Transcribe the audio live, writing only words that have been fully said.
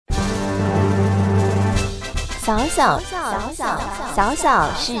小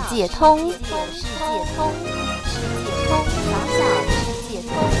小世界通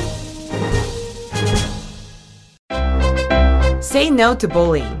，Say no to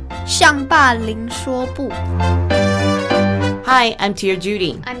bullying. 向霸凌说不。Hi, I'm Teacher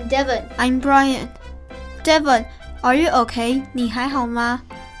Judy. I'm Devin. I'm Brian. Devin, are you okay? 你还好吗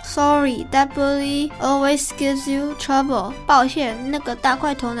？Sorry, that bully always gives you trouble. 抱歉，那个大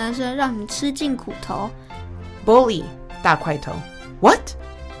块头男生让你吃尽苦头。Bully, 大块头。What?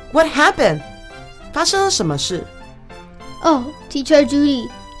 What happened? 发生了什么事？ Oh, Teacher Judy,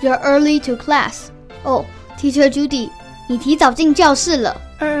 you're early to class. Oh, Teacher Judy, 你提早进教室了。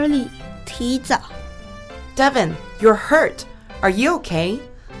Early, 提早。Devin, you're hurt. Are you okay?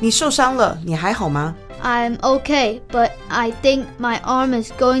 你受伤了，你还好吗？I'm okay, but I think my arm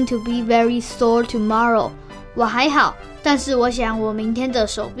is going to be very sore tomorrow. 我还好，但是我想我明天的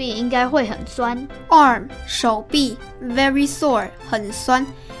手臂应该会很酸。Arm 手臂 very sore 很酸。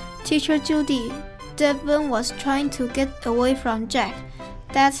Teacher Judy, Devin was trying to get away from Jack.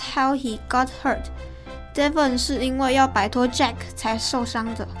 That's how he got hurt. Devin 是因为要摆脱 Jack 才受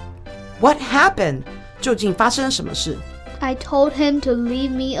伤的。What happened? 究竟发生了什么事I told him to leave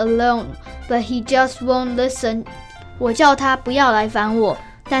me alone, but he just won't listen. 我叫他不要来烦我，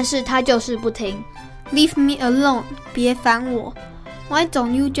但是他就是不听。Leave me alone, 别烦我。Why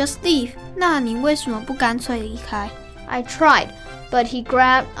don't you just leave? 那你为什么不干脆离开？ I tried, but he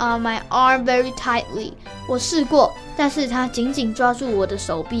grabbed on my arm very tightly. 我试过，但是他紧紧抓住我的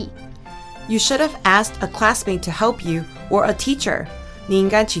手臂。You should have asked a classmate to help you or a teacher. 你应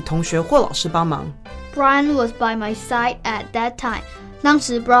该请同学或老师帮忙。Brian was by my side at that time. 当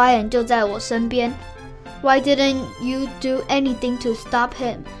时 Brian 就在我身边。Why didn't you do anything to stop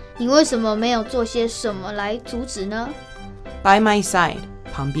him? 你为什么没有做些什么来阻止呢？ By my side,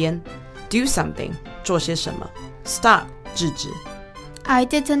 旁边。Do something, 做些什么。Stop, 制止。I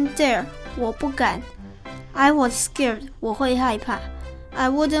didn't dare, 我不敢。I was scared, 我会害怕。I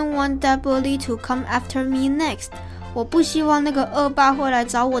wouldn't want that bully to come after me next. 我不希望那个恶霸会来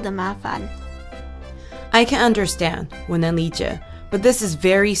找我的麻烦。I can understand, 我能理解 but this is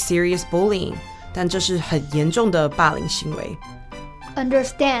very serious bullying. 但这是很严重的霸凌行为。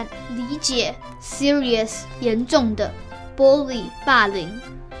Understand, 理解 serious, 严重的 bully, 霸凌。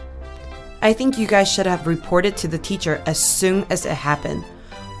I think you guys should have reported to the teacher as soon as it happened.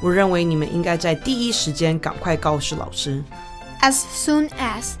 我认为你们应该在第一时间赶快告诉老师。As soon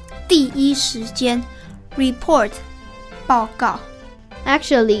as, 第一时间。Report, 报告。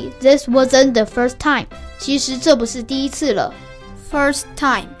Actually, this wasn't the first time. 其实这不是第一次了。First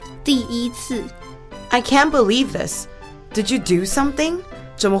time, 第一次。I can't believe this. Did you do something?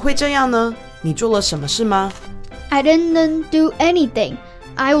 怎么会这样呢？你做了什么事吗？ I didn't do anything.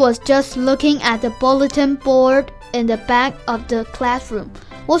 I was just looking at the bulletin board in the back of the classroom.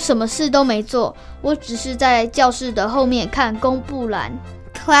 我什么事都没做，我只是在教室的后面看公布栏。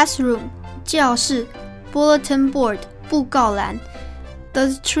Classroom, 教室。Bulletin board, 布告栏。The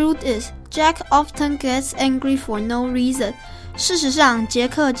truth is, Jack often gets angry for no reason. 事实上，杰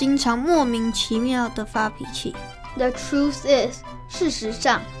克经常莫名其妙地发脾气。The truth is, 事实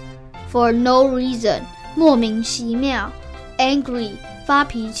上 for no reason, 莫名其妙 angry, 发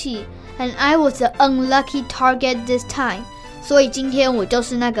脾气 and I was the unlucky target this time. 所以今天我就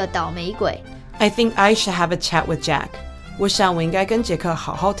是那个倒霉鬼。I think I should have a chat with Jack. 我想我应该跟杰克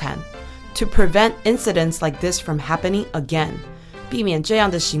好好谈。To prevent incidents like this from happening again. 避免这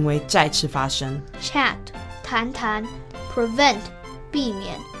样的行为再次发生。Chat, 谈谈 Prevent, 避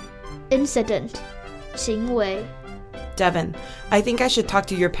免 Incident, 行为。Devin, I think I should talk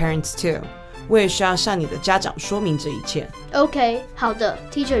to your parents too. 我也需要向你的家长说明这一切。OK, 好的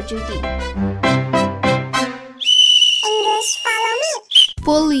Teacher Judy. English follow me.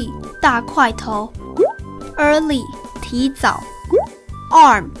 Bully, 大块头。Early, 提早。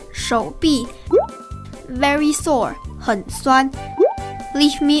Arm, 手臂。Very sore, 很酸。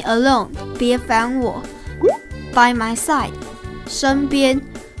Leave me alone, 别烦我。By my side, 身边。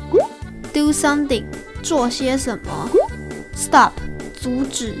Do something, 做些什么。Stop, 阻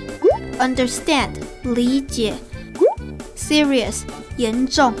止。Understand, 理解。Serious, 严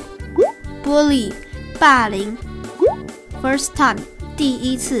重。Bully, 霸凌。First time, 第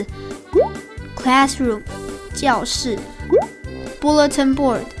一次。Classroom, 教室。Bulletin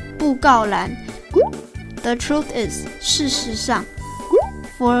board, 布告栏。The truth is, 事实上。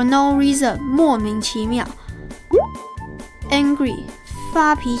For no reason, 莫名其妙。Angry,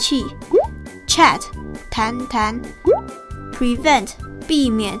 发脾气。Chat, 谈谈。Prevent, 避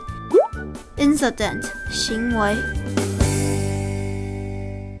免。Incident, 行为。